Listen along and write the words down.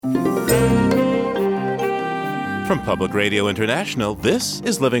From Public Radio International, this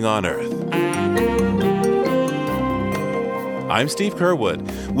is Living on Earth. I'm Steve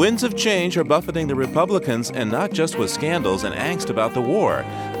Curwood. Winds of change are buffeting the Republicans, and not just with scandals and angst about the war.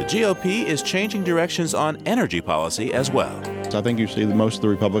 The GOP is changing directions on energy policy as well. I think you see most of the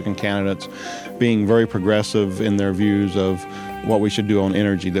Republican candidates being very progressive in their views of what we should do on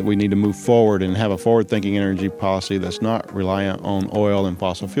energy, that we need to move forward and have a forward-thinking energy policy that's not reliant on oil and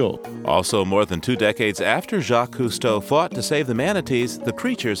fossil fuel. Also, more than 2 decades after Jacques Cousteau fought to save the manatees, the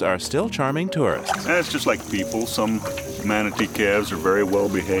creatures are still charming tourists. And it's just like people. Some manatee calves are very well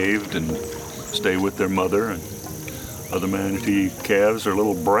behaved and stay with their mother, and other manatee calves are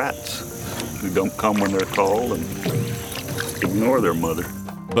little brats who don't come when they're called and ignore their mother.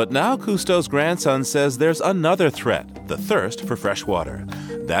 But now Cousteau's grandson says there's another threat, the thirst for fresh water.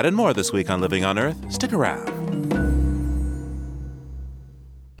 That and more this week on Living on Earth. Stick around.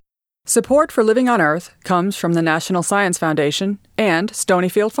 Support for Living on Earth comes from the National Science Foundation and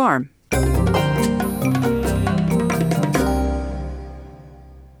Stonyfield Farm.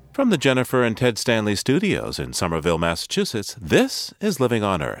 From the Jennifer and Ted Stanley studios in Somerville, Massachusetts, this is Living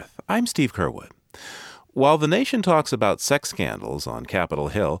on Earth. I'm Steve Curwood. While the nation talks about sex scandals on Capitol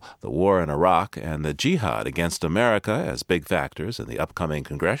Hill, the war in Iraq, and the jihad against America as big factors in the upcoming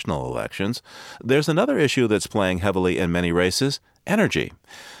congressional elections, there's another issue that's playing heavily in many races: energy.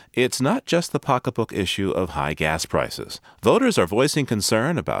 It's not just the pocketbook issue of high gas prices. Voters are voicing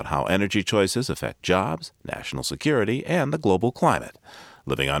concern about how energy choices affect jobs, national security, and the global climate.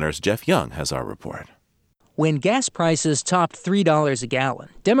 Living on Earth's Jeff Young has our report. When gas prices topped $3 a gallon,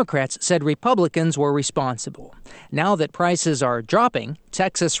 Democrats said Republicans were responsible. Now that prices are dropping,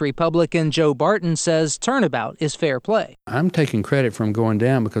 Texas Republican Joe Barton says turnabout is fair play. I'm taking credit from going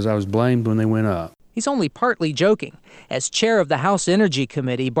down because I was blamed when they went up. He's only partly joking. As chair of the House Energy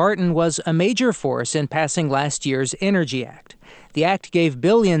Committee, Barton was a major force in passing last year's Energy Act. The act gave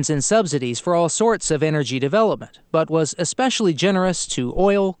billions in subsidies for all sorts of energy development, but was especially generous to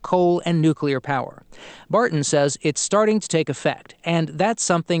oil, coal, and nuclear power. Barton says it's starting to take effect, and that's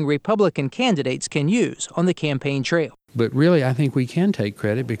something Republican candidates can use on the campaign trail. But really, I think we can take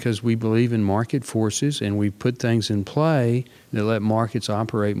credit because we believe in market forces and we put things in play that let markets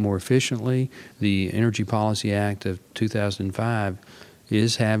operate more efficiently. The Energy Policy Act of 2005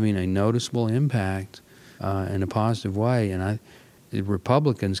 is having a noticeable impact in a positive way, and the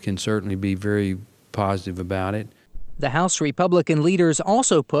Republicans can certainly be very positive about it. The House Republican leaders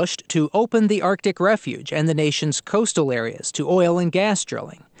also pushed to open the Arctic Refuge and the nation's coastal areas to oil and gas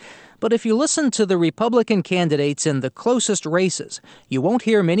drilling. But if you listen to the Republican candidates in the closest races, you won't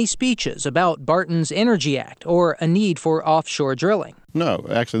hear many speeches about Barton's Energy Act or a need for offshore drilling. No,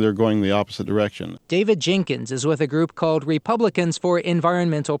 actually they're going the opposite direction. David Jenkins is with a group called Republicans for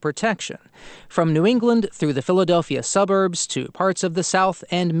Environmental Protection. From New England through the Philadelphia suburbs to parts of the South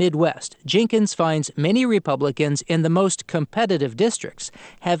and Midwest, Jenkins finds many Republicans in the most competitive districts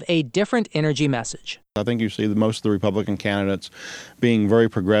have a different energy message. I think you see most of the Republican candidates being very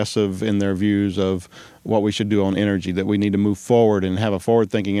progressive in their views of what we should do on energy, that we need to move forward and have a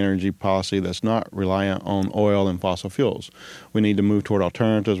forward-thinking energy policy that's not reliant on oil and fossil fuels. We need to move toward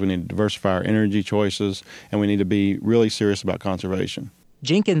alternatives, we need to diversify our energy choices, and we need to be really serious about conservation.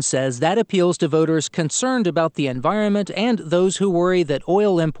 Jenkins says that appeals to voters concerned about the environment and those who worry that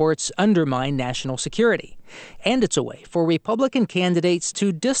oil imports undermine national security. And it's a way for Republican candidates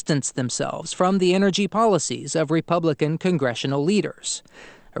to distance themselves from the energy policies of Republican congressional leaders.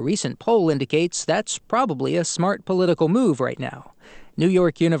 A recent poll indicates that's probably a smart political move right now. New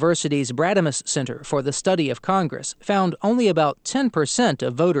York University's Brademas Center for the Study of Congress found only about 10%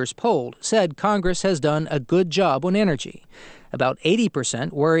 of voters polled said Congress has done a good job on energy. About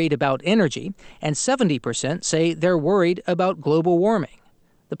 80% worried about energy, and 70% say they're worried about global warming.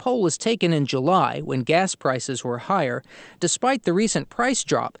 The poll was taken in July when gas prices were higher. Despite the recent price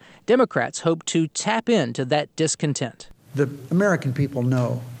drop, Democrats hope to tap into that discontent. The American people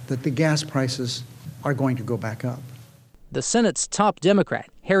know that the gas prices are going to go back up. The Senate's top Democrat,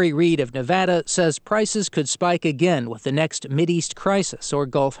 Harry Reid of Nevada, says prices could spike again with the next Mideast crisis or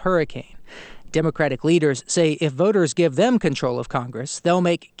Gulf hurricane. Democratic leaders say if voters give them control of Congress, they'll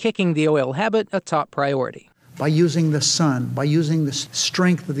make kicking the oil habit a top priority. By using the sun, by using the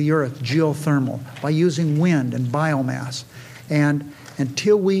strength of the earth, geothermal, by using wind and biomass. And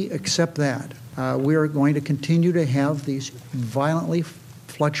until we accept that, we are going to continue to have these violently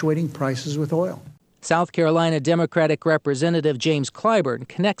fluctuating prices with oil. South Carolina Democratic Representative James Clyburn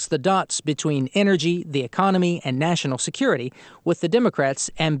connects the dots between energy, the economy, and national security with the Democrats'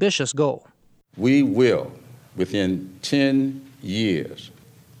 ambitious goal. We will, within 10 years,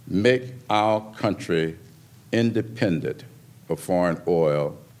 make our country independent of foreign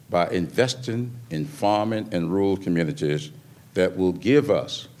oil by investing in farming and rural communities that will give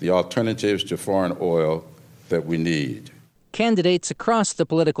us the alternatives to foreign oil that we need. Candidates across the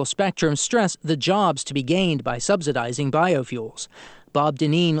political spectrum stress the jobs to be gained by subsidizing biofuels. Bob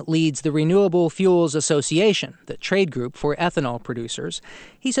Dineen leads the Renewable Fuels Association, the trade group for ethanol producers.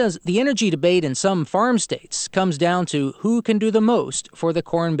 He says the energy debate in some farm states comes down to who can do the most for the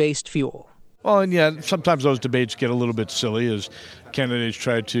corn-based fuel. Well, and yeah, sometimes those debates get a little bit silly as candidates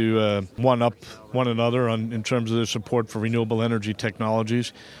try to one-up one another in terms of their support for renewable energy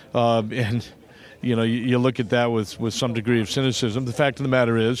technologies. And you look at that with some degree of cynicism. The fact of the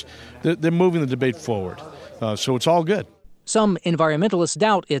matter is they're moving the debate forward. So it's all good. Some environmentalists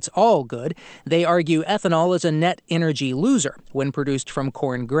doubt it's all good. They argue ethanol is a net energy loser when produced from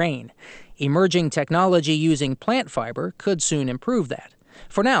corn grain. Emerging technology using plant fiber could soon improve that.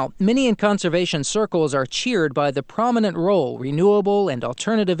 For now, many in conservation circles are cheered by the prominent role renewable and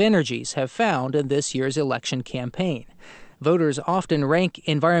alternative energies have found in this year's election campaign. Voters often rank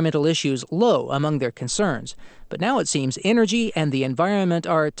environmental issues low among their concerns, but now it seems energy and the environment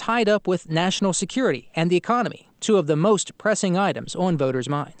are tied up with national security and the economy, two of the most pressing items on voters'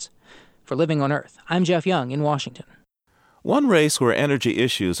 minds. For Living on Earth, I'm Jeff Young in Washington. One race where energy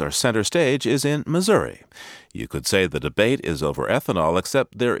issues are center stage is in Missouri. You could say the debate is over ethanol,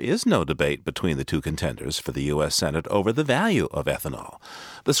 except there is no debate between the two contenders for the U.S. Senate over the value of ethanol.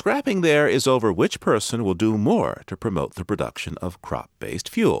 The scrapping there is over which person will do more to promote the production of crop-based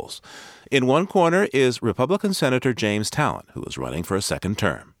fuels. In one corner is Republican Senator James Talent, who is running for a second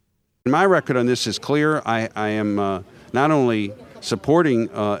term. My record on this is clear. I am not only supporting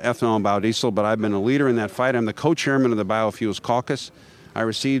ethanol and biodiesel, but I've been a leader in that fight. I'm the co-chairman of the Biofuels Caucus. I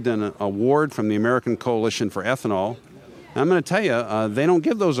received an award from the American Coalition for Ethanol. I'm going to tell you, they don't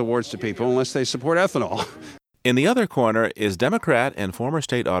give those awards to people unless they support ethanol. In the other corner is Democrat and former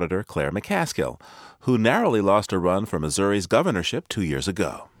state auditor Claire McCaskill, who narrowly lost a run for Missouri's governorship 2 years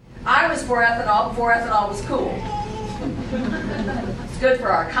ago. I was for ethanol before ethanol was cool. It's good for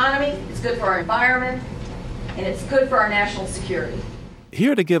our economy, it's good for our environment, and it's good for our national security.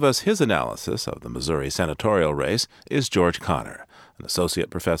 Here to give us his analysis of the Missouri senatorial race is George Conner, an associate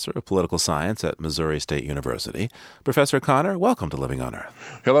professor of political science at Missouri State University. Professor Conner, welcome to Living on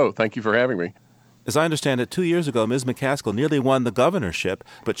Earth. Hello, thank you for having me. As I understand it, 2 years ago, Ms. McCaskill nearly won the governorship,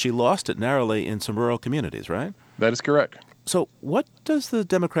 but she lost it narrowly in some rural communities, right? That is correct. So what does the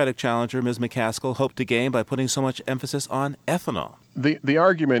Democratic challenger, Ms. McCaskill, hope to gain by putting so much emphasis on ethanol? The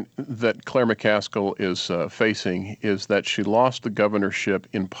argument that Claire McCaskill is facing is that she lost the governorship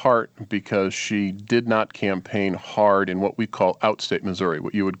in part because she did not campaign hard in what we call outstate Missouri,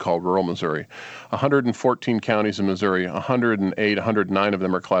 what you would call rural Missouri. 114 counties in Missouri, 109 of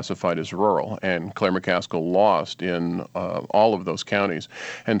them are classified as rural, and Claire McCaskill lost in all of those counties.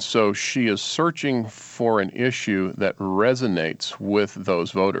 And so she is searching for an issue that resonates with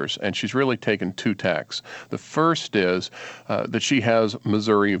those voters, and she's really taken two tacks. The first is that she has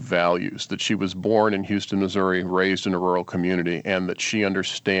Missouri values, that she was born in Houston, Missouri, raised in a rural community, and that she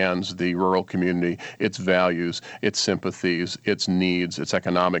understands the rural community, its values, its sympathies, its needs, its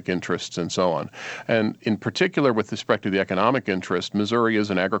economic interests, and so on. And in particular, with respect to the economic interest, Missouri is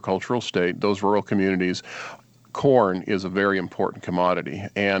an agricultural state. Those rural communities, corn is a very important commodity.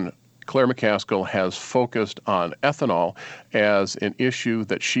 And Claire McCaskill has focused on ethanol as an issue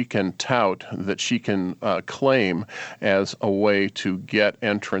that she can tout, that she can claim as a way to get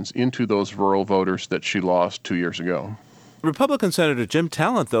entrance into those rural voters that she lost 2 years ago. Republican Senator Jim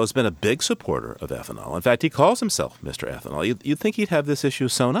Talent, though, has been a big supporter of ethanol. In fact, he calls himself Mr. Ethanol. You'd think he'd have this issue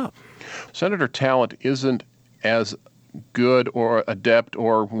sewn up. Senator Talent isn't as good or adept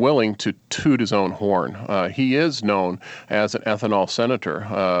or willing to toot his own horn. He is known as an ethanol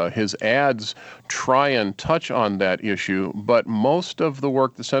senator. His ads try and touch on that issue, but most of the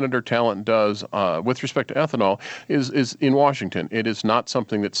work that Senator Talent does with respect to ethanol is in Washington. It is not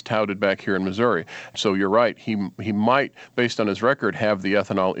something that's touted back here in Missouri. So you're right, he might, based on his record, have the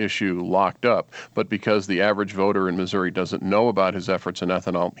ethanol issue locked up, but because the average voter in Missouri doesn't know about his efforts in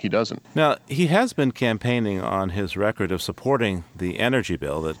ethanol, he doesn't. Now, he has been campaigning on his record of supporting the energy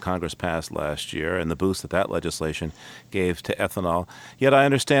bill that Congress passed last year and the boost that legislation gave to ethanol. Yet I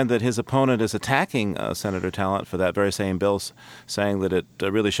understand that his opponent is attacking Senator Talent for that very same bill, saying that it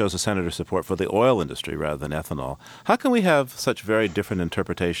really shows a senator's support for the oil industry rather than ethanol. How can we have such very different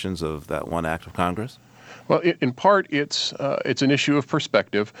interpretations of that one act of Congress? Well, in part, it's an issue of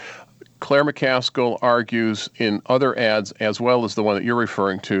perspective. Claire McCaskill argues in other ads, as well as the one that you're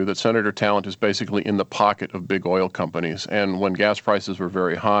referring to, that Senator Talent is basically in the pocket of big oil companies. And when gas prices were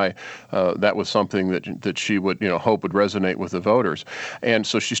very high, that was something that she would hope would resonate with the voters. And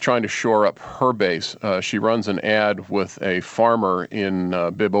so she's trying to shore up her base. She runs an ad with a farmer in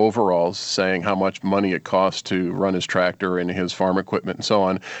bib overalls saying how much money it costs to run his tractor and his farm equipment and so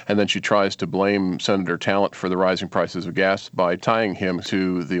on. And then she tries to blame Senator Talent for the rising prices of gas by tying him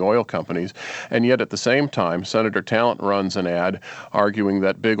to the oil companies. And yet at the same time, Senator Talent runs an ad arguing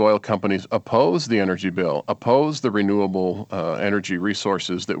that big oil companies oppose the energy bill, oppose the renewable energy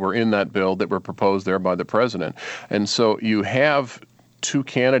resources that were in that bill that were proposed there by the president. And so you have two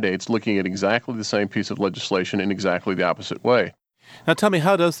candidates looking at exactly the same piece of legislation in exactly the opposite way. Now tell me,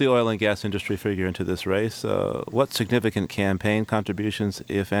 how does the oil and gas industry figure into this race? What significant campaign contributions,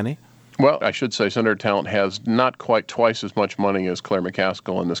 if any? Well, I should say Senator Talent has not quite twice as much money as Claire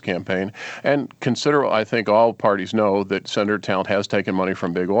McCaskill in this campaign. And I think all parties know that Senator Talent has taken money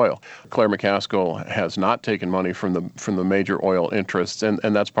from big oil. Claire McCaskill has not taken money from the major oil interests, and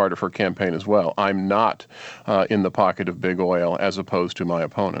that's part of her campaign as well. I'm not in the pocket of big oil as opposed to my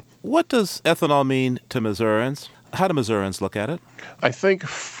opponent. What does ethanol mean to Missourians? How do Missourians look at it? I think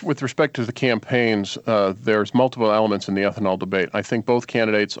with respect to the campaigns, there's multiple elements in the ethanol debate. I think both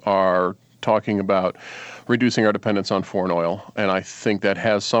candidates are talking about reducing our dependence on foreign oil, and I think that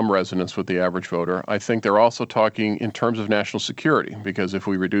has some resonance with the average voter. I think they're also talking in terms of national security, because if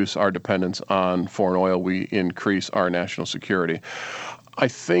we reduce our dependence on foreign oil, we increase our national security. I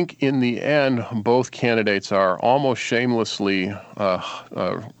think in the end, both candidates are almost shamelessly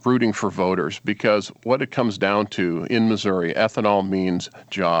rooting for voters, because what it comes down to in Missouri, ethanol means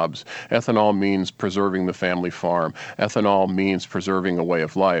jobs. Ethanol means preserving the family farm. Ethanol means preserving a way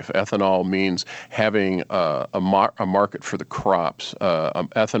of life. Ethanol means having a market for the crops.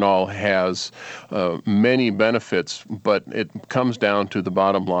 Ethanol has many benefits, but it comes down to the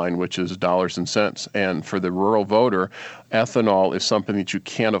bottom line, which is dollars and cents. And for the rural voter, ethanol is something that you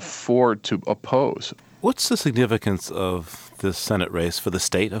can't afford to oppose. What's the significance of this Senate race for the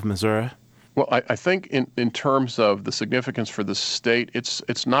state of Missouri? Well, I think in terms of the significance for the state,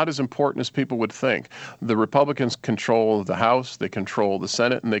 it's not as important as people would think. The Republicans control the House, they control the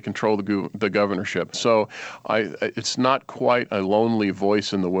Senate, and they control the governorship. So it's not quite a lonely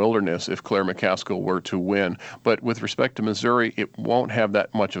voice in the wilderness if Claire McCaskill were to win. But with respect to Missouri, it won't have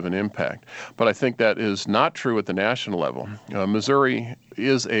that much of an impact. But I think that is not true at the national level. Missouri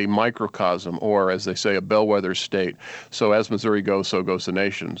is a microcosm, or as they say, a bellwether state. So as Missouri goes, so goes the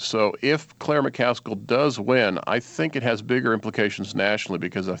nation. So if Claire McCaskill does win, I think it has bigger implications nationally,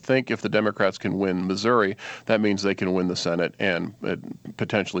 because I think if the Democrats can win Missouri, that means they can win the Senate and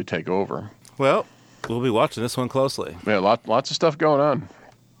potentially take over. Well, we'll be watching this one closely. Yeah, lots of stuff going on.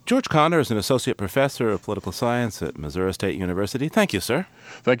 George Conner is an associate professor of political science at Missouri State University. Thank you, sir.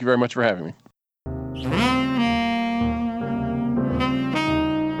 Thank you very much for having me.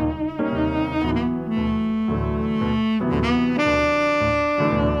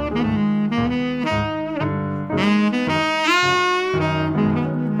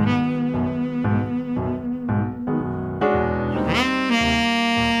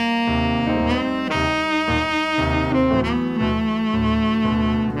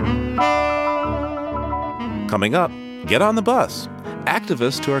 Coming up, get on the bus.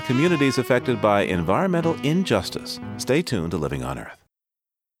 Activists to our communities affected by environmental injustice. Stay tuned to Living on Earth.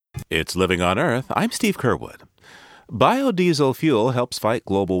 It's Living on Earth. I'm Steve Kerwood. Biodiesel fuel helps fight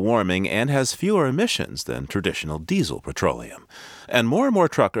global warming and has fewer emissions than traditional diesel petroleum. And more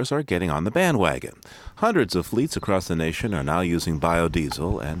truckers are getting on the bandwagon. Hundreds of fleets across the nation are now using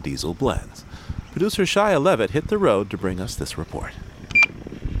biodiesel and diesel blends. Producer Shia Levitt hit the road to bring us this report.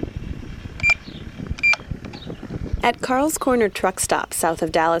 At Carl's Corner truck stop south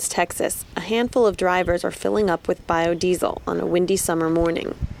of Dallas, Texas, a handful of drivers are filling up with biodiesel on a windy summer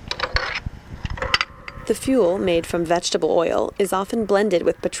morning. The fuel, made from vegetable oil, is often blended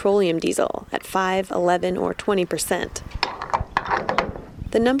with petroleum diesel at 5, 11, or 20%.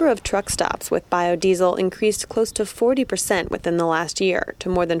 The number of truck stops with biodiesel increased close to 40% within the last year, to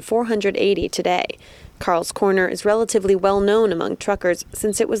more than 480 today. Carl's Corner is relatively well known among truckers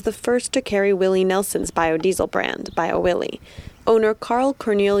since it was the first to carry Willie Nelson's biodiesel brand, BioWillie. Owner Carl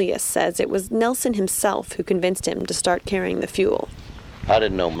Cornelius says it was Nelson himself who convinced him to start carrying the fuel. I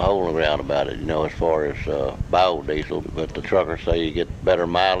didn't know my whole ground about it, as far as biodiesel, but the truckers say you get better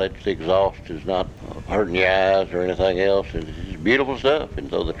mileage, the exhaust is not hurting your eyes or anything else. It's beautiful stuff, and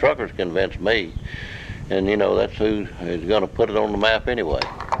so the truckers convinced me, and that's who is going to put it on the map anyway.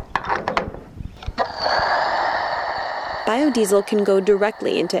 Biodiesel can go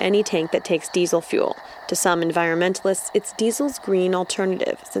directly into any tank that takes diesel fuel. To some environmentalists, it's diesel's green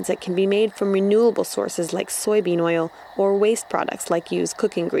alternative, since it can be made from renewable sources like soybean oil or waste products like used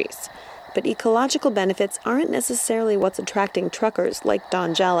cooking grease. But ecological benefits aren't necessarily what's attracting truckers like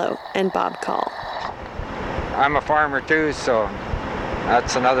Don Jallo and Bob Call. I'm a farmer too, so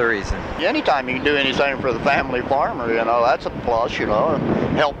that's another reason. Anytime you can do anything for the family farmer, that's a plus,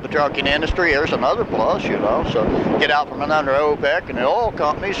 Help the trucking industry, there's another plus, So get out from under OPEC and the oil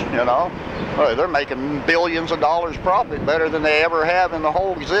companies, they're making billions of dollars profit, better than they ever have in the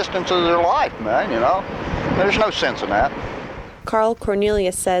whole existence of their life, man, There's no sense in that. Carl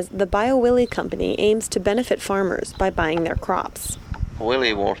Cornelius says the BioWillie company aims to benefit farmers by buying their crops.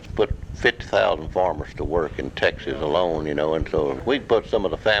 Willie wants to put 50,000 farmers to work in Texas alone, and so we put some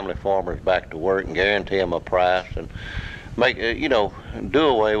of the family farmers back to work and guarantee them a price and make, do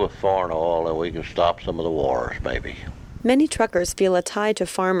away with foreign oil, and we can stop some of the wars, maybe. Many truckers feel a tie to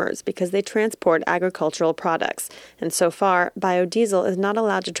farmers because they transport agricultural products, and so far, biodiesel is not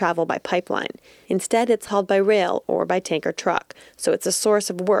allowed to travel by pipeline. Instead, it's hauled by rail or by tanker truck, so it's a source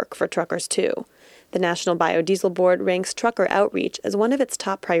of work for truckers too. The National Biodiesel Board ranks trucker outreach as one of its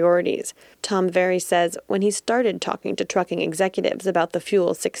top priorities. Tom Very says when he started talking to trucking executives about the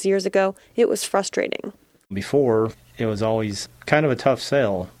fuel 6 years ago, it was frustrating. Before, it was always kind of a tough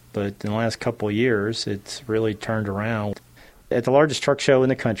sell, but in the last couple of years, it's really turned around. At the largest truck show in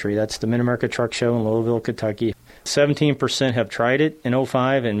the country, that's the Mid-America Truck Show in Louisville, Kentucky, 17% have tried it in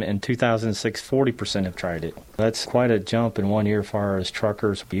 2005, and in 2006, 40% have tried it. That's quite a jump in 1 year as far as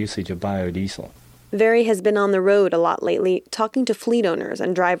truckers' usage of biodiesel. Very has been on the road a lot lately, talking to fleet owners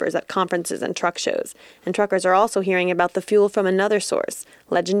and drivers at conferences and truck shows. And truckers are also hearing about the fuel from another source,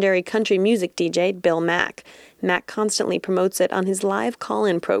 legendary country music DJ Bill Mack. Mack constantly promotes it on his live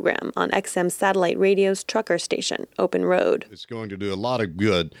call-in program on XM Satellite Radio's trucker station, Open Road. It's going to do a lot of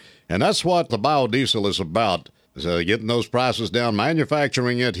good, and that's what the biodiesel is about. So getting those prices down,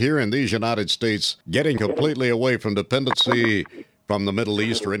 manufacturing it here in these United States, getting completely away from dependency from the Middle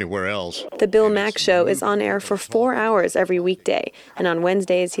East or anywhere else. The Bill Mack Show is on air for 4 hours every weekday, and on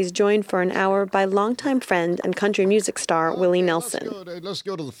Wednesdays he's joined for an hour by longtime friend and country music star Willie Nelson. Let's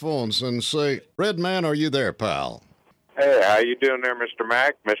go to the phones and say, Red Man, are you there, pal? Hey, how you doing there, Mr.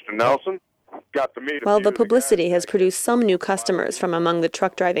 Mack, Mr. Nelson? Got to meet. While the publicity has produced some new customers from among the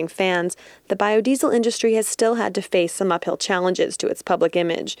truck driving fans, the biodiesel industry has still had to face some uphill challenges to its public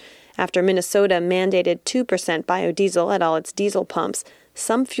image. After Minnesota mandated 2% biodiesel at all its diesel pumps,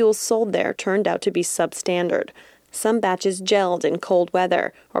 some fuels sold there turned out to be substandard. Some batches gelled in cold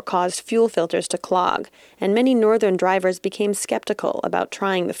weather or caused fuel filters to clog, and many northern drivers became skeptical about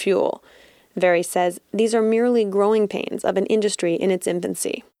trying the fuel. Very says these are merely growing pains of an industry in its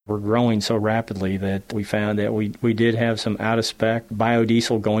infancy. We're growing so rapidly that we found that we did have some out-of-spec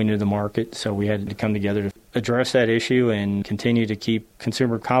biodiesel going into the market, so we had to come together to address that issue and continue to keep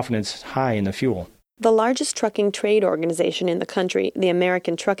consumer confidence high in the fuel. The largest trucking trade organization in the country, the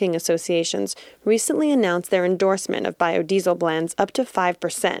American Trucking Associations, recently announced their endorsement of biodiesel blends up to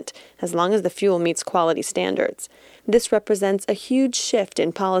 5%, as long as the fuel meets quality standards. This represents a huge shift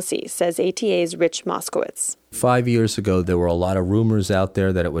in policy, says ATA's Rich Moskowitz. 5 years ago, there were a lot of rumors out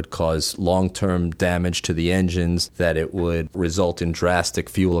there that it would cause long-term damage to the engines, that it would result in drastic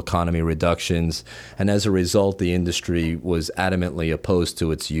fuel economy reductions, and as a result, the industry was adamantly opposed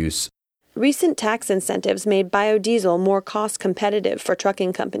to its use. Recent tax incentives made biodiesel more cost competitive for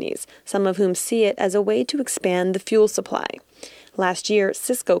trucking companies, some of whom see it as a way to expand the fuel supply. Last year,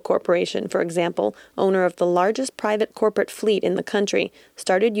 Cisco Corporation, for example, owner of the largest private corporate fleet in the country,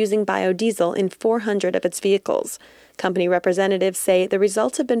 started using biodiesel in 400 of its vehicles. Company representatives say the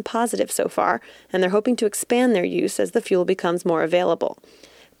results have been positive so far, and they're hoping to expand their use as the fuel becomes more available.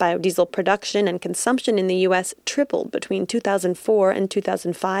 Biodiesel production and consumption in the U.S. tripled between 2004 and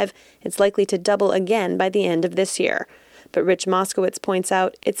 2005. It's likely to double again by the end of this year. But Rich Moskowitz points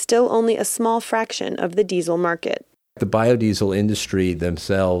out it's still only a small fraction of the diesel market. The biodiesel industry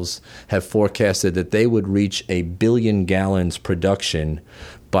themselves have forecasted that they would reach 1 billion gallons production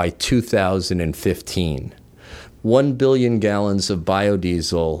by 2015. 1 billion gallons of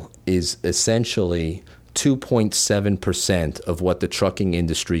biodiesel is essentially 2.7% of what the trucking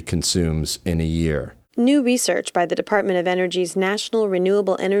industry consumes in a year. New research by the Department of Energy's National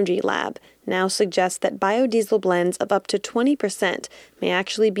Renewable Energy Lab now suggests that biodiesel blends of up to 20% may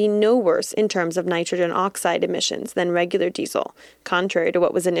actually be no worse in terms of nitrogen oxide emissions than regular diesel, contrary to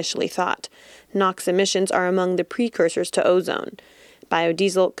what was initially thought. NOx emissions are among the precursors to ozone.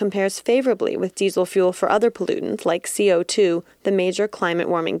 Biodiesel compares favorably with diesel fuel for other pollutants like CO2, the major climate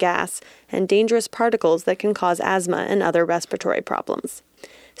warming gas, and dangerous particles that can cause asthma and other respiratory problems.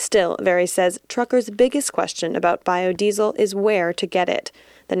 Still, Very says truckers' biggest question about biodiesel is where to get it.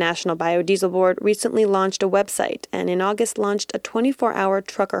 The National Biodiesel Board recently launched a website and in August launched a 24-hour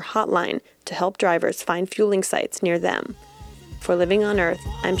trucker hotline to help drivers find fueling sites near them. For Living on Earth,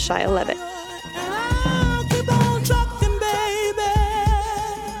 I'm Shia Levitt. Keep on trucking, baby.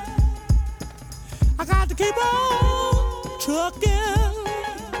 I got to keep on trucking.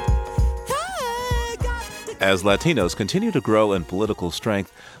 As Latinos continue to grow in political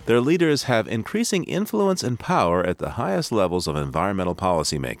strength, their leaders have increasing influence and power at the highest levels of environmental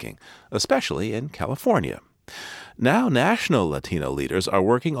policymaking, especially in California. Now, national Latino leaders are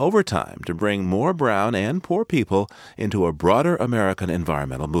working overtime to bring more brown and poor people into a broader American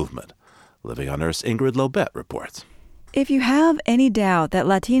environmental movement. Living on Earth's Ingrid Lobet reports. If you have any doubt that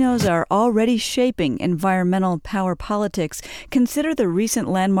Latinos are already shaping environmental power politics, consider the recent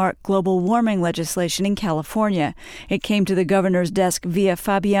landmark global warming legislation in California. It came to the governor's desk via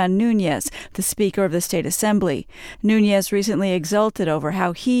Fabian Nunez, the Speaker of the State Assembly. Nunez recently exulted over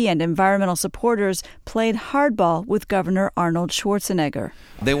how he and environmental supporters played hardball with Governor Arnold Schwarzenegger.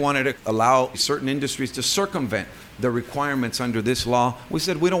 They wanted to allow certain industries to circumvent the requirements under this law. We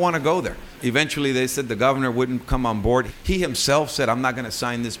said, we don't want to go there. Eventually, they said the governor wouldn't come on board. He himself said, I'm not going to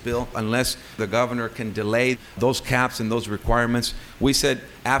sign this bill unless the governor can delay those caps and those requirements. We said,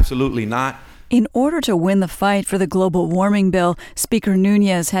 absolutely not. In order to win the fight for the global warming bill, Speaker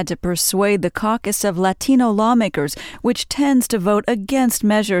Nunez had to persuade the caucus of Latino lawmakers, which tends to vote against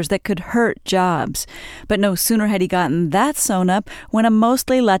measures that could hurt jobs. But no sooner had he gotten that sewn up when a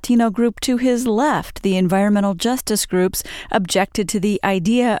mostly Latino group to his left, the environmental justice groups, objected to the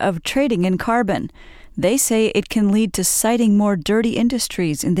idea of trading in carbon. They say it can lead to siting more dirty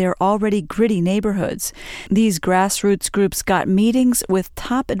industries in their already gritty neighborhoods. These grassroots groups got meetings with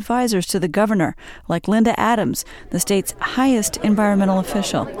top advisors to the governor, like Linda Adams, the state's highest environmental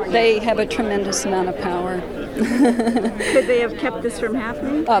official. They have a tremendous amount of power. Could they have kept this from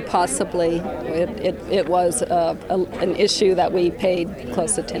happening? Possibly. It was an issue that we paid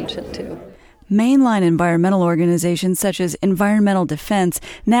close attention to. Mainline environmental organizations such as Environmental Defense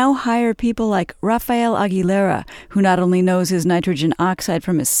now hire people like Rafael Aguilera, who not only knows his nitrogen oxide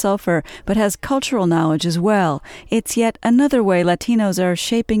from his sulfur, but has cultural knowledge as well. It's yet another way Latinos are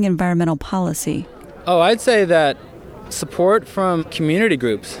shaping environmental policy. Oh, I'd say that support from community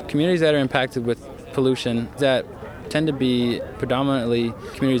groups, communities that are impacted with pollution, that tend to be predominantly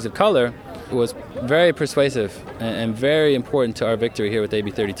communities of color, was very persuasive and very important to our victory here with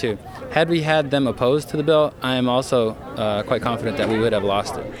AB 32. Had we had them opposed to the bill, I am also quite confident that we would have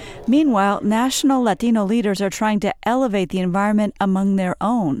lost it. Meanwhile, national Latino leaders are trying to elevate the environment among their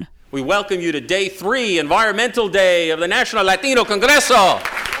own. We welcome you to Day 3, Environmental Day of the National Latino Congreso.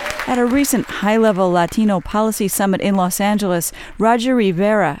 At a recent high-level Latino policy summit in Los Angeles, Roger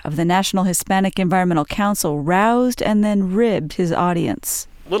Rivera of the National Hispanic Environmental Council roused and then ribbed his audience.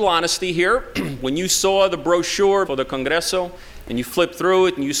 Little honesty here. When you saw the brochure for the Congreso and you flipped through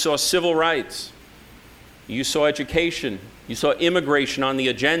it and you saw civil rights, you saw education, you saw immigration on the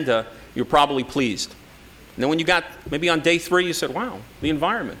agenda, you're probably pleased. And then when you got maybe on Day 3, you said, wow, the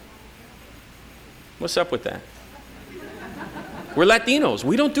environment. What's up with that? We're Latinos.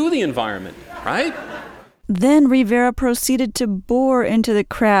 We don't do the environment, right? Then Rivera proceeded to bore into the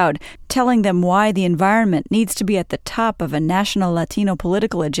crowd, telling them why the environment needs to be at the top of a national Latino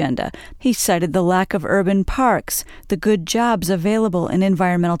political agenda. He cited the lack of urban parks, the good jobs available in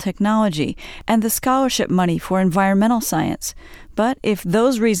environmental technology, and the scholarship money for environmental science. But if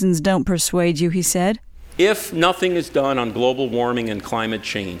those reasons don't persuade you, he said, if nothing is done on global warming and climate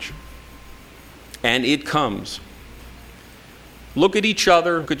change, and it comes, look at each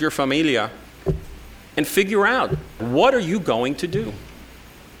other, look at your familia, and figure out, what are you going to do?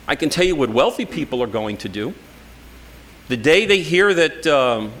 I can tell you what wealthy people are going to do. The day they hear that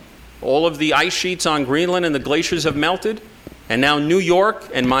all of the ice sheets on Greenland and the glaciers have melted, and now New York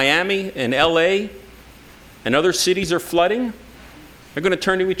and Miami and LA and other cities are flooding, they're going to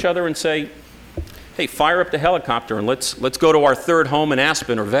turn to each other and say, hey, fire up the helicopter and let's go to our third home in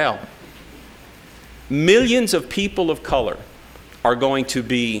Aspen or Vail. Millions of people of color are going to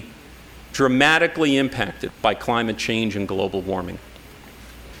be dramatically impacted by climate change and global warming.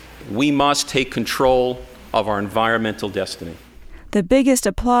 We must take control of our environmental destiny. The biggest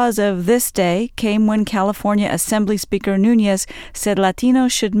applause of this day came when California Assembly Speaker Nunez said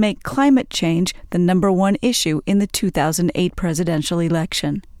Latinos should make climate change the #1 issue in the 2008 presidential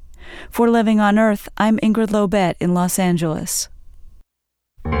election. For Living on Earth, I'm Ingrid Lobet in Los Angeles.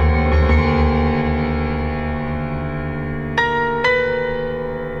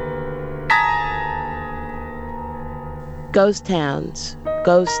 Ghost towns,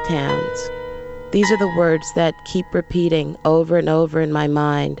 ghost towns. These are the words that keep repeating over and over in my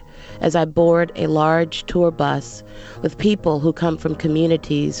mind as I board a large tour bus with people who come from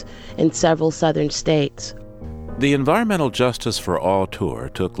communities in several southern states. The Environmental Justice for All tour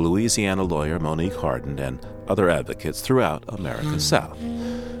took Louisiana lawyer Monique Harden and other advocates throughout America's South.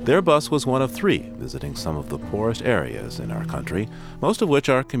 Their bus was one of 3 visiting some of the poorest areas in our country, most of which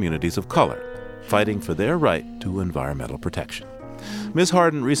are communities of color, fighting for their right to environmental protection. Ms.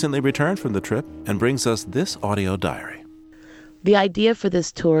 Harden recently returned from the trip and brings us this audio diary. The idea for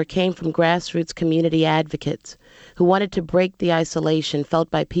this tour came from grassroots community advocates who wanted to break the isolation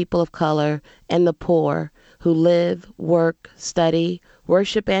felt by people of color and the poor who live, work, study,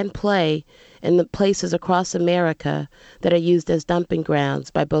 worship, and play in the places across America that are used as dumping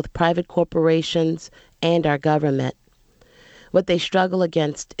grounds by both private corporations and our government. What they struggle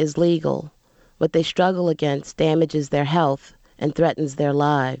against is legal. What they struggle against damages their health and threatens their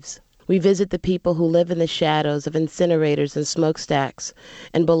lives. We visit the people who live in the shadows of incinerators and smokestacks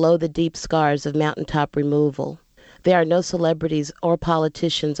and below the deep scars of mountaintop removal. There are no celebrities or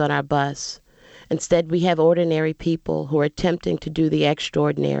politicians on our bus. Instead, we have ordinary people who are attempting to do the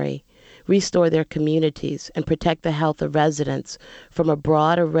extraordinary, restore their communities, and protect the health of residents from a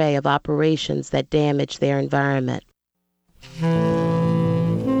broad array of operations that damage their environment.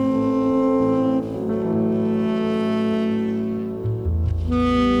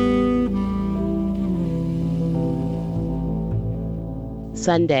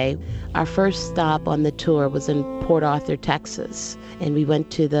 Sunday, our first stop on the tour was in Port Arthur, Texas, and we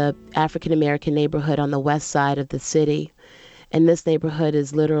went to the African-American neighborhood on the west side of the city. And this neighborhood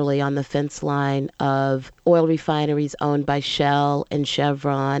is literally on the fence line of oil refineries owned by Shell and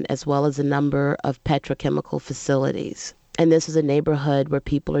Chevron, as well as a number of petrochemical facilities. And this is a neighborhood where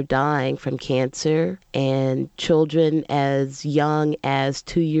people are dying from cancer, and children as young as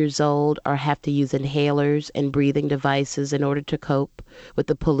 2 years old have to use inhalers and breathing devices in order to cope with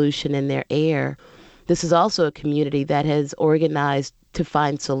the pollution in their air. This is also a community that has organized to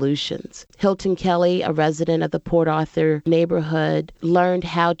find solutions. Hilton Kelly, a resident of the Port Arthur neighborhood, learned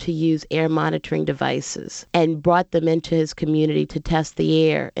how to use air monitoring devices and brought them into his community to test the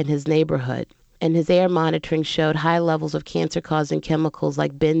air in his neighborhood. And his air monitoring showed high levels of cancer-causing chemicals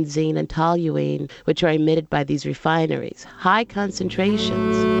like benzene and toluene, which are emitted by these refineries. High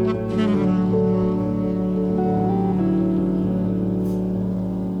concentrations.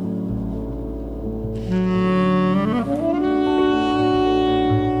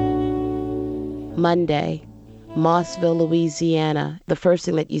 Monday, Mossville, Louisiana. The first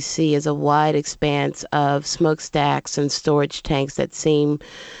thing that you see is a wide expanse of smokestacks and storage tanks that seem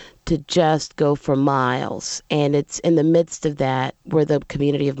to just go for miles. And it's in the midst of that where the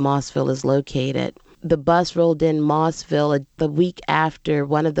community of Mossville is located. The bus rolled in Mossville the week after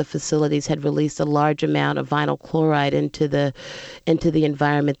one of the facilities had released a large amount of vinyl chloride into the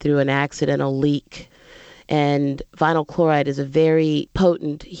environment through an accidental leak. And vinyl chloride is a very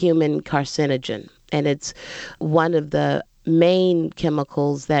potent human carcinogen. And it's one of the main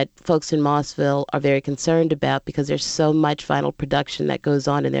chemicals that folks in Mossville are very concerned about because there's so much vinyl production that goes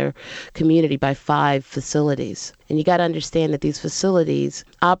on in their community by 5 facilities. And you got to understand that these facilities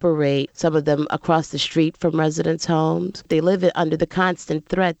operate, some of them across the street from residents' homes. They live under the constant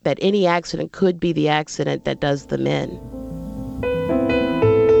threat that any accident could be the accident that does them in.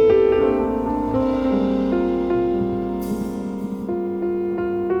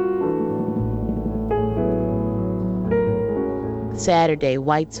 Saturday,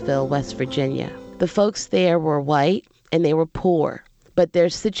 Whitesville, West Virginia. The folks there were white and they were poor, but their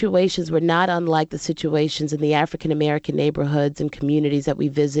situations were not unlike the situations in the African-American neighborhoods and communities that we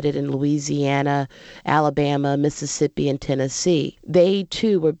visited in Louisiana, Alabama, Mississippi, and Tennessee. They,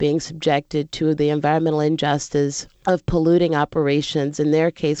 too, were being subjected to the environmental injustice of polluting operations, in their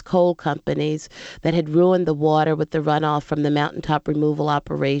case, coal companies that had ruined the water with the runoff from the mountaintop removal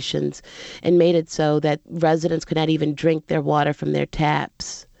operations and made it so that residents could not even drink their water from their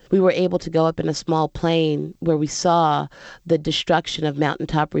taps. We were able to go up in a small plane where we saw the destruction of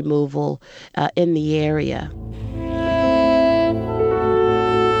mountaintop removal in the area.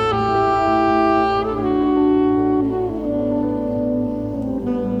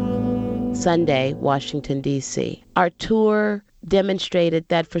 Sunday, Washington, D.C. Our tour demonstrated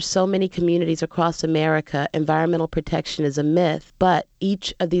that for so many communities across America, environmental protection is a myth, but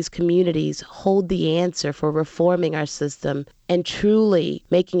each of these communities hold the answer for reforming our system and truly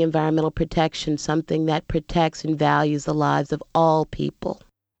making environmental protection something that protects and values the lives of all people.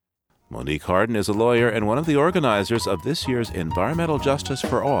 Monique Harden is a lawyer and one of the organizers of this year's Environmental Justice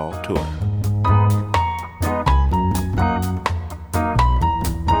for All tour.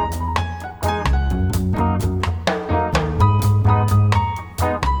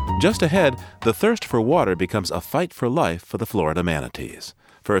 Just ahead, the thirst for water becomes a fight for life for the Florida manatees.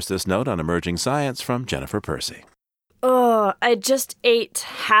 First, this note on emerging science from Jennifer Percy. Oh, I just ate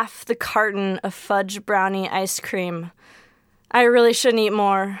half the carton of fudge brownie ice cream. I really shouldn't eat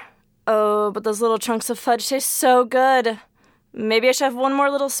more. Oh, but those little chunks of fudge taste so good. Maybe I should have one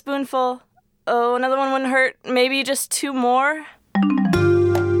more little spoonful. Oh, another one wouldn't hurt. Maybe just 2 more.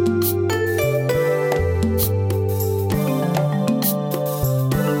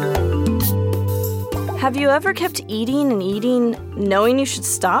 Have you ever kept eating and eating, knowing you should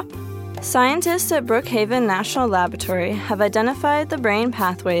stop? Scientists at Brookhaven National Laboratory have identified the brain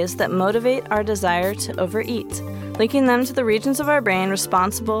pathways that motivate our desire to overeat, linking them to the regions of our brain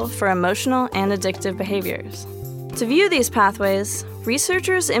responsible for emotional and addictive behaviors. To view these pathways,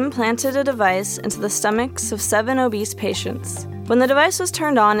 researchers implanted a device into the stomachs of 7 obese patients. When the device was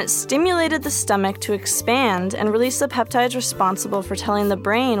turned on, it stimulated the stomach to expand and release the peptides responsible for telling the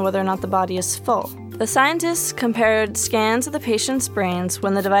brain whether or not the body is full. The scientists compared scans of the patients' brains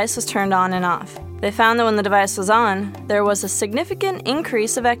when the device was turned on and off. They found that when the device was on, there was a significant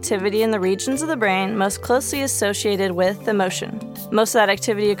increase of activity in the regions of the brain most closely associated with emotion. Most of that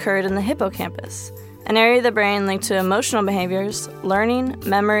activity occurred in the hippocampus, an area of the brain linked to emotional behaviors, learning,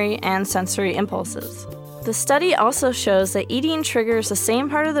 memory, and sensory impulses. The study also shows that eating triggers the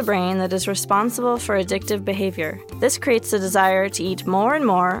same part of the brain that is responsible for addictive behavior. This creates the desire to eat more and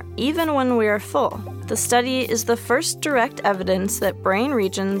more, even when we are full. The study is the first direct evidence that brain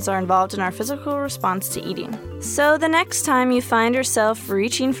regions are involved in our physical response to eating. So the next time you find yourself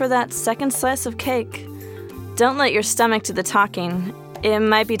reaching for that second slice of cake, don't let your stomach do the talking. It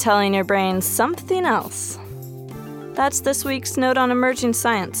might be telling your brain something else. That's this week's Note on Emerging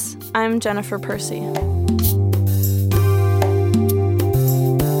Science. I'm Jennifer Percy.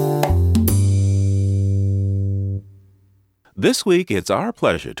 This week, it's our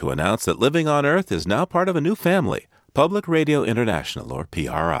pleasure to announce that Living on Earth is now part of a new family, Public Radio International, or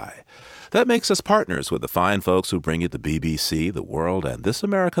PRI. That makes us partners with the fine folks who bring you the BBC, The World, and This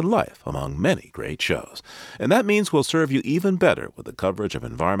American Life, among many great shows. And that means we'll serve you even better with the coverage of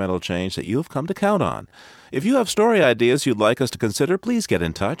environmental change that you have come to count on. If you have story ideas you'd like us to consider, please get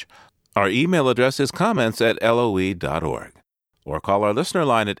in touch. Our email address is comments@loe.org. Or call our listener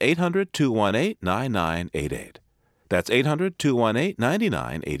line at 800-218-9988. That's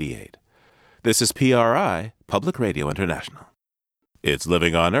 800-218-9988. This is PRI, Public Radio International. It's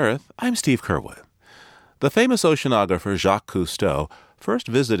Living on Earth. I'm Steve Kerwood. The famous oceanographer Jacques Cousteau first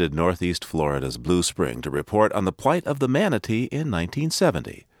visited northeast Florida's Blue Spring to report on the plight of the manatee in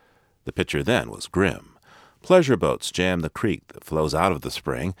 1970. The picture then was grim. Pleasure boats jammed the creek that flows out of the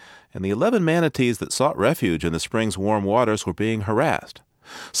spring, and the 11 manatees that sought refuge in the spring's warm waters were being harassed.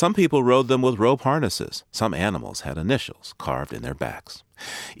 Some people rode them with rope harnesses. Some animals had initials carved in their backs.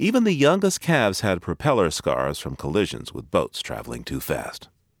 Even the youngest calves had propeller scars from collisions with boats traveling too fast.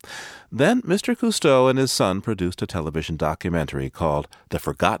 Then Mr. Cousteau and his son produced a television documentary called The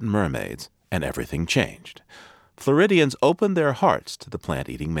Forgotten Mermaids, and everything changed. Floridians opened their hearts to the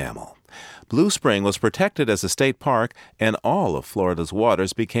plant-eating mammal. Blue Spring was protected as a state park, and all of Florida's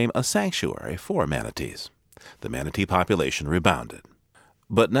waters became a sanctuary for manatees. The manatee population rebounded.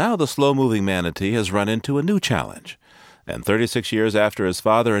 But now the slow-moving manatee has run into a new challenge. And 36 years after his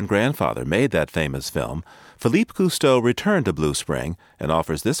father and grandfather made that famous film, Philippe Cousteau returned to Blue Spring and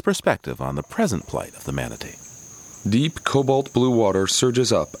offers this perspective on the present plight of the manatee. Deep cobalt blue water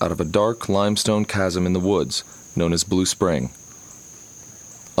surges up out of a dark limestone chasm in the woods, known as Blue Spring.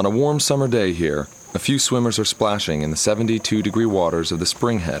 On a warm summer day here, a few swimmers are splashing in the 72-degree waters of the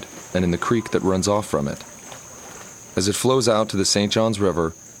spring head and in the creek that runs off from it. As it flows out to the St. Johns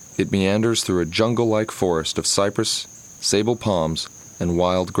River, it meanders through a jungle-like forest of cypress, sable palms, and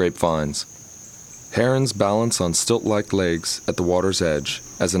wild grapevines. Herons balance on stilt-like legs at the water's edge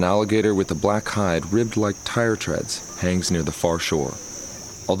as an alligator with a black hide ribbed like tire treads hangs near the far shore.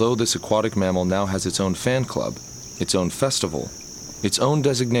 Although this aquatic mammal now has its own fan club, its own festival, its own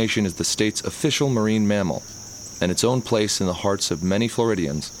designation as the state's official marine mammal, and its own place in the hearts of many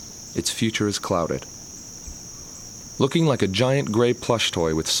Floridians, its future is clouded. Looking like a giant gray plush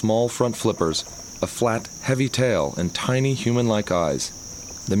toy with small front flippers, a flat, heavy tail, and tiny human-like eyes,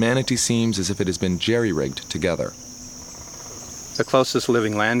 the manatee seems as if it has been jerry-rigged together. The closest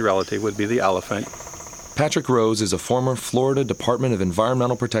living land relative would be the elephant. Patrick Rose is a former Florida Department of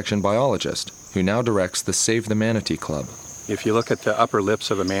Environmental Protection biologist who now directs the Save the Manatee Club. If you look at the upper lips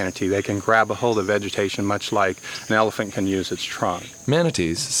of a manatee, they can grab a hold of vegetation much like an elephant can use its trunk.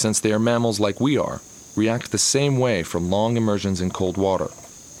 Manatees, since they are mammals like we are, react the same way from long immersions in cold water.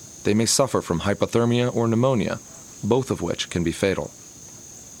 They may suffer from hypothermia or pneumonia, both of which can be fatal.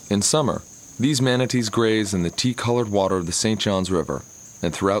 In summer, these manatees graze in the tea-colored water of the St. Johns River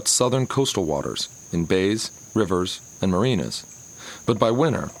and throughout southern coastal waters, in bays, rivers, and marinas. But by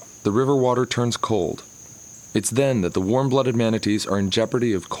winter, the river water turns cold. It's then that the warm-blooded manatees are in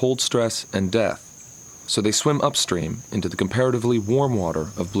jeopardy of cold stress and death, so they swim upstream into the comparatively warm water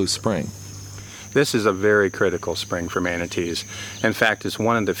of Blue Spring. This is a very critical spring for manatees. In fact, it's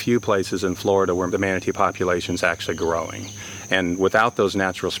one of the few places in Florida where the manatee population is actually growing. And without those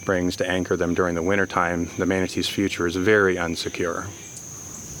natural springs to anchor them during the wintertime, the manatee's future is very unsecure.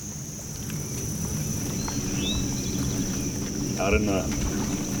 Out in the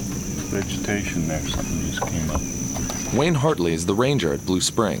vegetation there, something just came up. Wayne Hartley is the ranger at Blue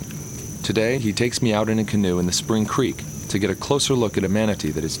Spring. Today, he takes me out in a canoe in the Spring Creek to get a closer look at a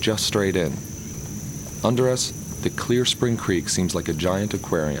manatee that has just strayed in. Under us, the clear Spring Creek seems like a giant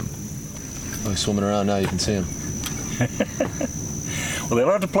aquarium. Oh, he's swimming around now, you can see him. Well, they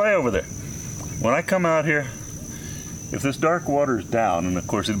love to play over there. When I come out here, if this dark water is down, and of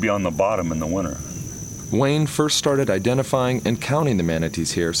course it'd be on the bottom in the winter. Wayne first started identifying and counting the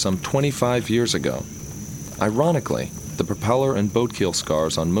manatees here some 25 years ago. Ironically, the propeller and boat keel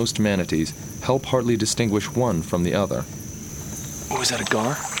scars on most manatees help Hartley distinguish one from the other. Oh, is that a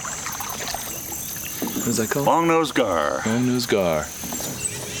gar? What is that called? Long-nosed gar. Long-nosed gar.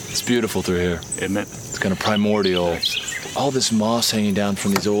 It's beautiful through here. Isn't it? It's kind of primordial. All this moss hanging down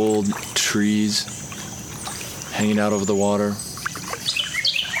from these old trees, hanging out over the water.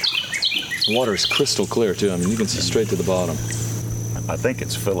 The water is crystal clear, too. I mean, you can see straight to the bottom. I think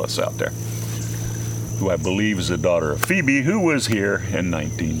it's Phyllis out there, who I believe is the daughter of Phoebe, who was here in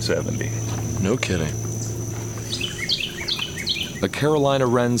 1970. No kidding. A Carolina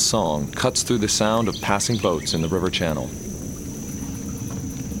wren's song cuts through the sound of passing boats in the river channel.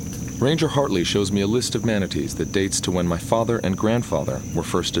 Ranger Hartley shows me a list of manatees that dates to when my father and grandfather were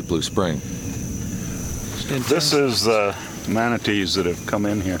first at Blue Spring. This is the manatees that have come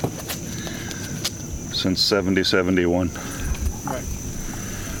in here since 70-71. Right.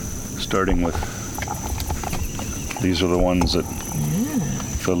 Starting with, these are the ones that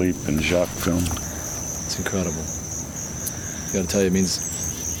Philippe and Jacques filmed. It's incredible. I gotta tell you, it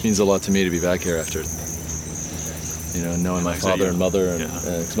means a lot to me to be back here after, you know, knowing my father and mother, and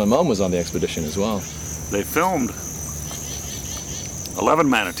because my mom was on the expedition as well. They filmed 11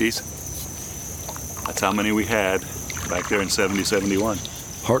 manatees. That's how many we had back there in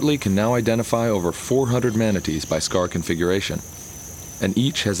 70-71. Hartley can now identify over 400 manatees by scar configuration, and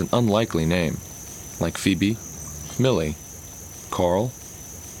each has an unlikely name, like Phoebe, Millie, Carl,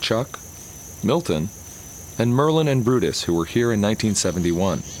 Chuck, Milton, and Merlin and Brutus, who were here in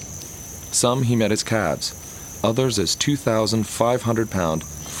 1971. Some he met as calves, others as 2,500-pound,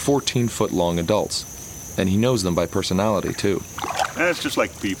 14-foot-long adults, and he knows them by personality, too. And it's just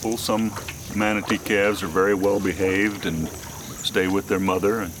like people. Some manatee calves are very well behaved and stay with their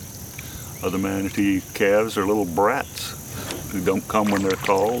mother, and other manatee calves are little brats who don't come when they're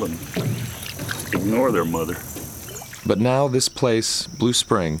called and ignore their mother. But now this place, Blue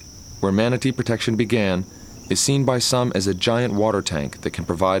Spring, where manatee protection began, is seen by some as a giant water tank that can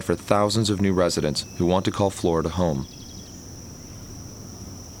provide for thousands of new residents who want to call Florida home.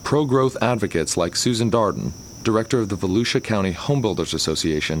 Pro-growth advocates like Susan Darden, director of the Volusia County Homebuilders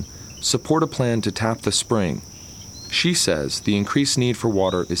Association, support a plan to tap the spring. She says the increased need for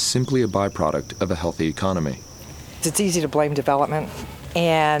water is simply a byproduct of a healthy economy. It's easy to blame development,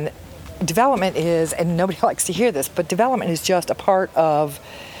 and development is, and nobody likes to hear this, but development is just a part of,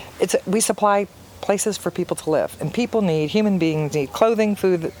 we supply places for people to live, and human beings need clothing,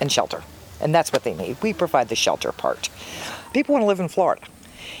 food, and shelter, and that's what they need. We provide the shelter part. People want to live in Florida,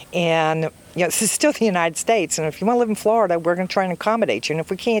 and this is still the United States, and if you want to live in Florida, we're going to try and accommodate you, and if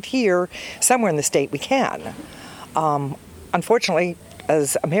we can't here, somewhere in the state, we can. Unfortunately,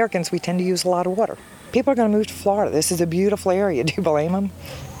 as Americans, we tend to use a lot of water. People are going to move to Florida. This is a beautiful area. Do you blame them?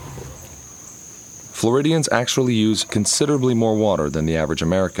 Floridians actually use considerably more water than the average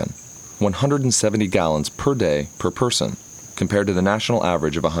American, 170 gallons per day per person, compared to the national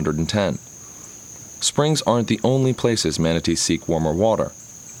average of 110. Springs aren't the only places manatees seek warmer water.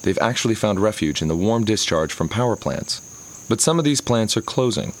 They've actually found refuge in the warm discharge from power plants. But some of these plants are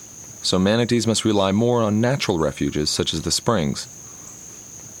closing, so manatees must rely more on natural refuges such as the springs.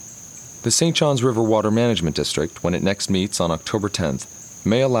 The St. Johns River Water Management District, when it next meets on October 10th,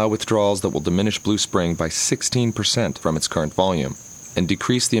 may allow withdrawals that will diminish Blue Spring by 16% from its current volume and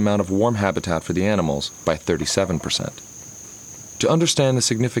decrease the amount of warm habitat for the animals by 37%. To understand the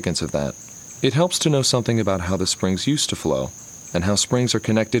significance of that, it helps to know something about how the springs used to flow and how springs are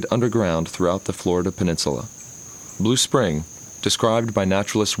connected underground throughout the Florida peninsula. Blue Spring, described by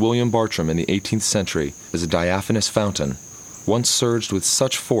naturalist William Bartram in the 18th century as a diaphanous fountain, once surged with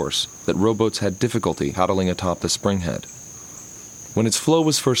such force that rowboats had difficulty paddling atop the springhead. When its flow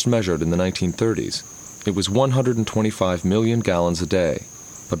was first measured in the 1930s, it was 125 million gallons a day,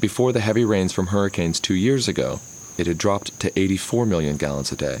 but before the heavy rains from hurricanes 2 years ago, it had dropped to 84 million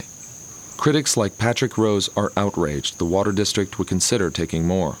gallons a day. Critics like Patrick Rose are outraged the water district would consider taking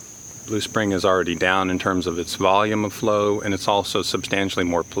more. Blue Spring is already down in terms of its volume of flow, and it's also substantially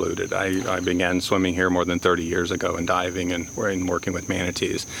more polluted. I began swimming here more than 30 years ago and diving and working with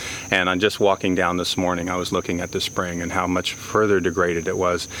manatees. And I'm just walking down this morning, I was looking at the spring and how much further degraded it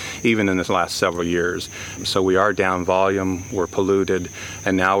was, even in the last several years. So we are down volume, we're polluted,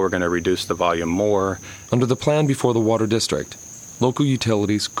 and now we're going to reduce the volume more. Under the plan before the water district, local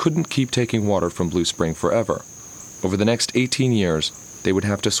utilities couldn't keep taking water from Blue Spring forever. Over the next 18 years, they would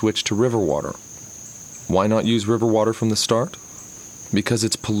have to switch to river water. Why not use river water from the start? Because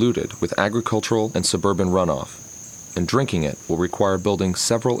it's polluted with agricultural and suburban runoff, and drinking it will require building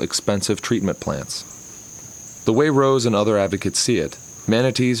several expensive treatment plants. The way Rose and other advocates see it,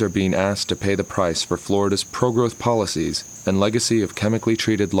 manatees are being asked to pay the price for Florida's pro-growth policies and legacy of chemically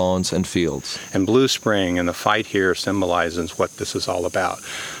treated lawns and fields. And Blue Spring and the fight here symbolizes what this is all about.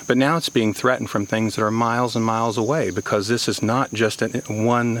 But now it's being threatened from things that are miles and miles away, because this is not just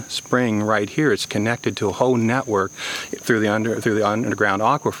one spring right here. It's connected to a whole network through the underground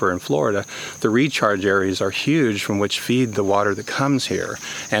aquifer in Florida. The recharge areas are huge from which feed the water that comes here,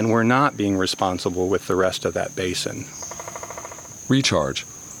 and we're not being responsible with the rest of that basin. Recharge.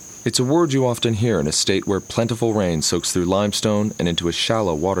 It's a word you often hear in a state where plentiful rain soaks through limestone and into a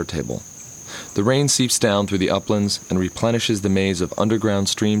shallow water table. The rain seeps down through the uplands and replenishes the maze of underground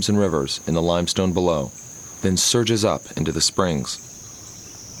streams and rivers in the limestone below, then surges up into the springs.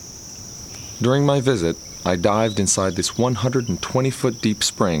 During my visit, I dived inside this 120-foot deep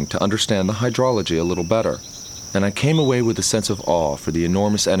spring to understand the hydrology a little better, and I came away with a sense of awe for the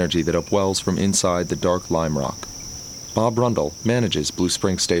enormous energy that upwells from inside the dark lime rock. Bob Rundle manages Blue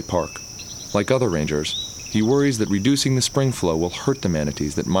Spring State Park. Like other rangers, he worries that reducing the spring flow will hurt the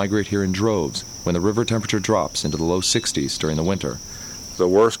manatees that migrate here in droves when the river temperature drops into the low 60s during the winter. The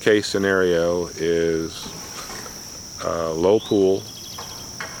worst case scenario is low pool,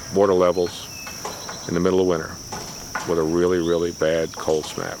 water levels in the middle of winter with a really, really bad cold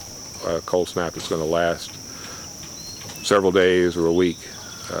snap. A cold snap is going to last several days or a week,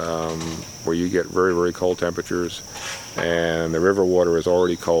 where you get very, very cold temperatures, and the river water is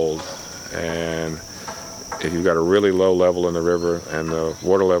already cold. And if you've got a really low level in the river and the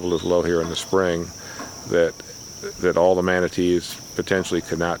water level is low here in the spring, that all the manatees potentially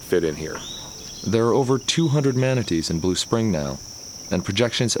could not fit in here. There are over 200 manatees in Blue Spring now, and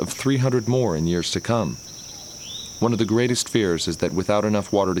projections of 300 more in years to come. One of the greatest fears is that without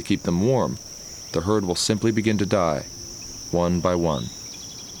enough water to keep them warm, the herd will simply begin to die, one by one.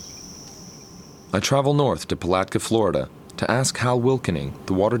 I travel north to Palatka, Florida, to ask Hal Wilkening,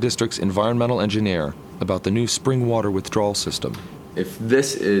 the Water District's environmental engineer, about the new spring water withdrawal system. If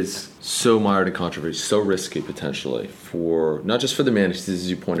this is so mired in controversy, so risky potentially, for not just for the manatees, as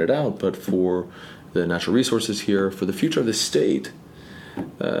you pointed out, but for the natural resources here, for the future of the state,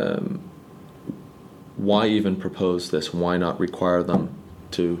 why even propose this? Why not require them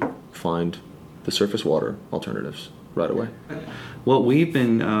to find the surface water alternatives right away? What we've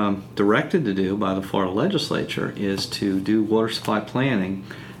been directed to do by the Florida legislature is to do water supply planning.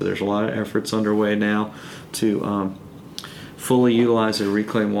 There's a lot of efforts underway now to fully utilize the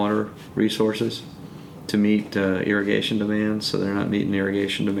reclaimed water resources to meet irrigation demands, so they're not meeting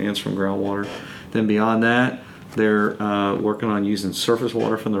irrigation demands from groundwater. Then beyond that, they're working on using surface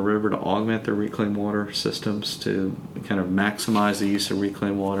water from the river to augment their reclaimed water systems to kind of maximize the use of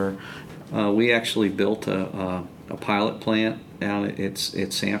reclaimed water. We actually built a pilot plant down at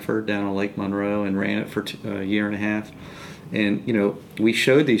Sanford, down on Lake Monroe, and ran it for a year and a half. And, we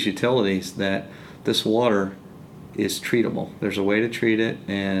showed these utilities that this water is treatable. There's a way to treat it,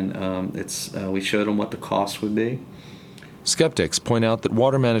 and we showed them what the cost would be. Skeptics point out that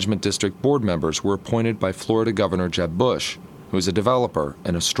Water Management District board members were appointed by Florida Governor Jeb Bush, who is a developer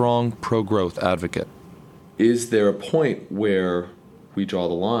and a strong pro-growth advocate. Is there a point where we draw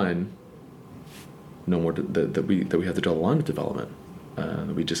the line? No more that we have to draw the line of development.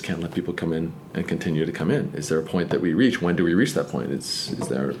 We just can't let people come in and continue to come in. Is there a point that we reach? When do we reach that point?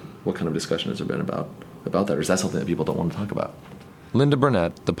 What kind of discussion has there been about that, or is that something that people don't want to talk about? Linda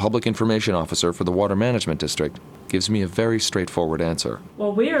Burnett, the Public Information Officer for the Water Management District, gives me a very straightforward answer.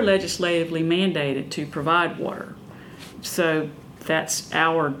 Well, we are legislatively mandated to provide water, so that's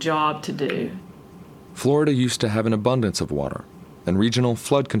our job to do. Florida used to have an abundance of water, and regional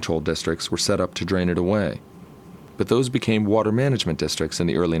flood control districts were set up to drain it away. But those became water management districts in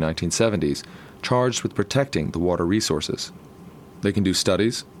the early 1970s, charged with protecting the water resources. They can do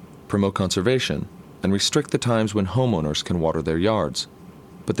studies, promote conservation, and restrict the times when homeowners can water their yards.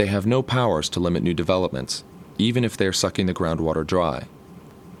 But they have no powers to limit new developments, even if they are sucking the groundwater dry.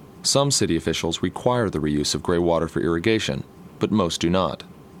 Some city officials require the reuse of gray water for irrigation, but most do not.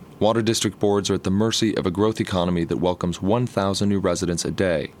 Water district boards are at the mercy of a growth economy that welcomes 1,000 new residents a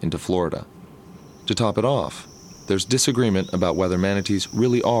day into Florida. To top it off, there's disagreement about whether manatees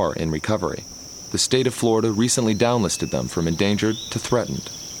really are in recovery. The state of Florida recently downlisted them from endangered to threatened.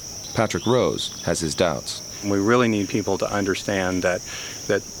 Patrick Rose has his doubts. We really need people to understand that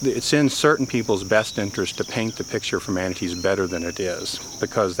it's in certain people's best interest to paint the picture for manatees better than it is,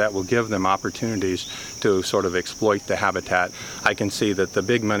 because that will give them opportunities to sort of exploit the habitat. I can see that the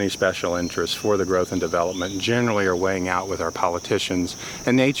big money special interests for the growth and development generally are weighing out with our politicians,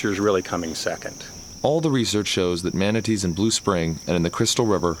 and nature is really coming second. All the research shows that manatees in Blue Spring and in the Crystal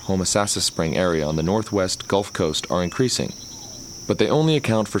River, Homosassa Spring area on the northwest Gulf Coast are increasing. But they only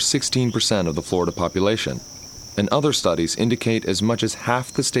account for 16% of the Florida population. And other studies indicate as much as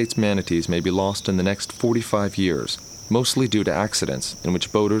half the state's manatees may be lost in the next 45 years, mostly due to accidents in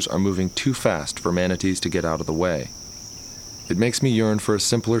which boaters are moving too fast for manatees to get out of the way. It makes me yearn for a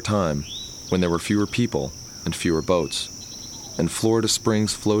simpler time when there were fewer people and fewer boats, and Florida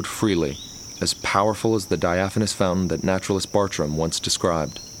springs flowed freely, as powerful as the diaphanous fountain that naturalist Bartram once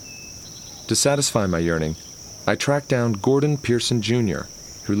described. To satisfy my yearning, I tracked down Gordon Pearson Jr.,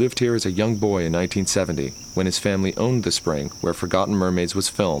 who lived here as a young boy in 1970 when his family owned the spring where Forgotten Mermaids was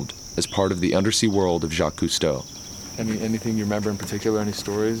filmed as part of the undersea world of Jacques Cousteau. Anything you remember in particular, any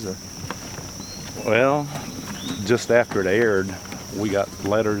stories? Or? Well, just after it aired, we got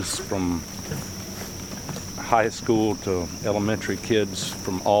letters from high school to elementary kids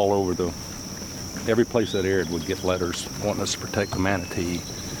from all over every place that aired would get letters wanting us to protect the manatee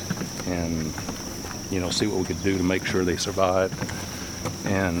and, see what we could do to make sure they survived.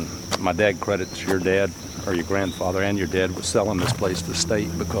 And my dad credits your dad, or your grandfather and your dad, with selling this place to the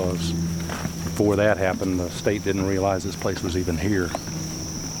state, because before that happened, the state didn't realize this place was even here.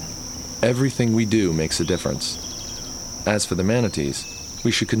 Everything we do makes a difference. As for the manatees,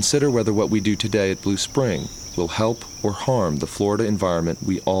 we should consider whether what we do today at Blue Spring will help or harm the Florida environment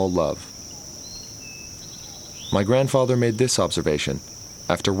we all love. My grandfather made this observation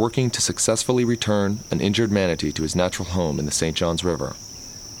after working to successfully return an injured manatee to his natural home in the St. Johns River.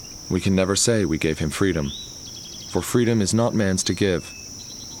 We can never say we gave him freedom, for freedom is not man's to give.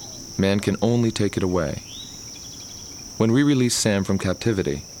 Man can only take it away. When we released Sam from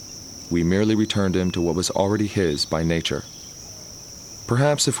captivity, we merely returned him to what was already his by nature.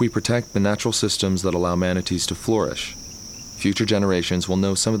 Perhaps if we protect the natural systems that allow manatees to flourish, future generations will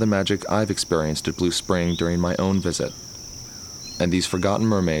know some of the magic I've experienced at Blue Spring during my own visit. And these forgotten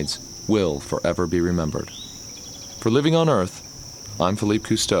mermaids will forever be remembered. For Living on Earth, I'm Philippe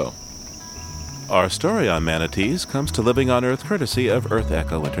Cousteau. Our story on manatees comes to Living on Earth courtesy of Earth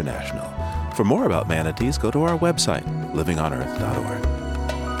Echo International. For more about manatees, go to our website, livingonearth.org.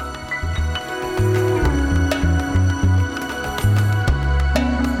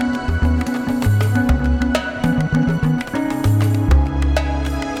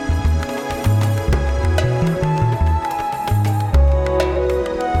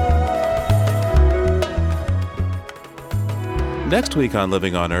 Next week on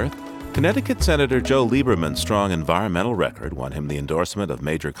Living on Earth, Connecticut Senator Joe Lieberman's strong environmental record won him the endorsement of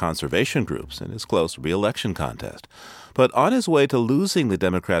major conservation groups in his close re-election contest. But on his way to losing the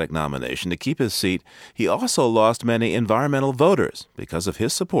Democratic nomination to keep his seat, he also lost many environmental voters because of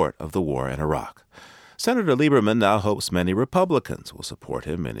his support of the war in Iraq. Senator Lieberman now hopes many Republicans will support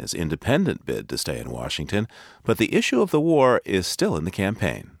him in his independent bid to stay in Washington, but the issue of the war is still in the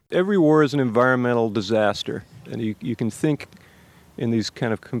campaign. Every war is an environmental disaster, and you can think in these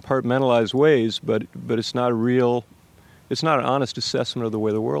kind of compartmentalized ways, but it's not an honest assessment of the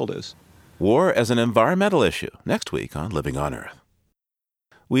way the world is. War as an environmental issue, next week on Living on Earth.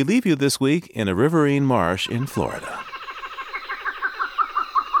 We leave you this week in a riverine marsh in Florida.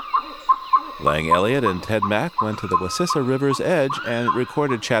 Lang Elliott and Ted Mack went to the Wassissa River's edge and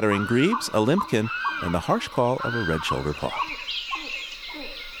recorded chattering grebes, a limpkin, and the harsh call of a red-shouldered hawk.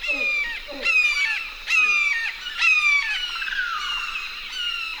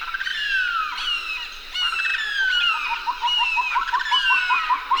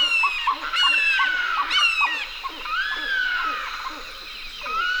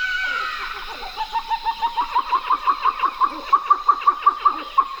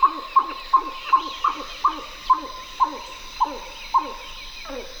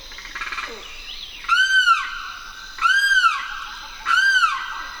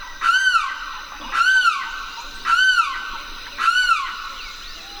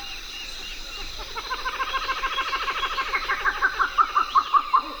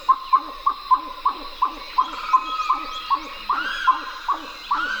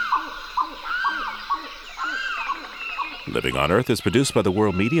 Living on Earth is produced by the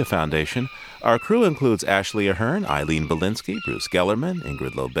World Media Foundation. Our crew includes Ashley Ahern, Eileen Belinsky, Bruce Gellerman,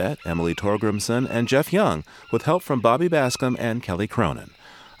 Ingrid Lobet, Emily Torgrimson, and Jeff Young, with help from Bobby Bascom and Kelly Cronin.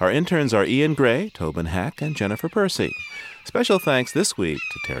 Our interns are Ian Gray, Tobin Hack, and Jennifer Percy. Special thanks this week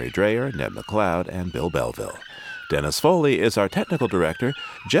to Terry Dreyer, Ned McLeod, and Bill Belleville. Dennis Foley is our technical director.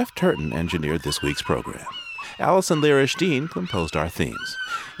 Jeff Turton engineered this week's program. Allison Lirish-Dean composed our themes.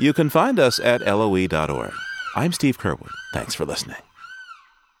 You can find us at LOE.org. I'm Steve Curwood. Thanks for listening.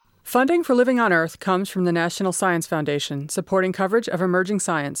 Funding for Living on Earth comes from the National Science Foundation, supporting coverage of emerging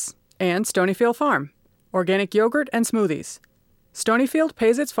science, and Stonyfield Farm, organic yogurt and smoothies. Stonyfield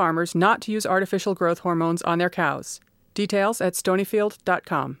pays its farmers not to use artificial growth hormones on their cows. Details at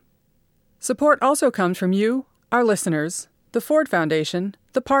stonyfield.com. Support also comes from you, our listeners, the Ford Foundation,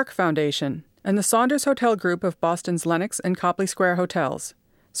 the Park Foundation, and the Saunders Hotel Group of Boston's Lenox and Copley Square hotels,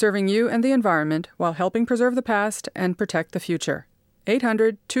 serving you and the environment while helping preserve the past and protect the future.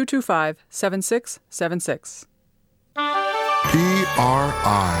 800-225-7676.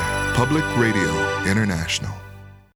 PRI, Public Radio International.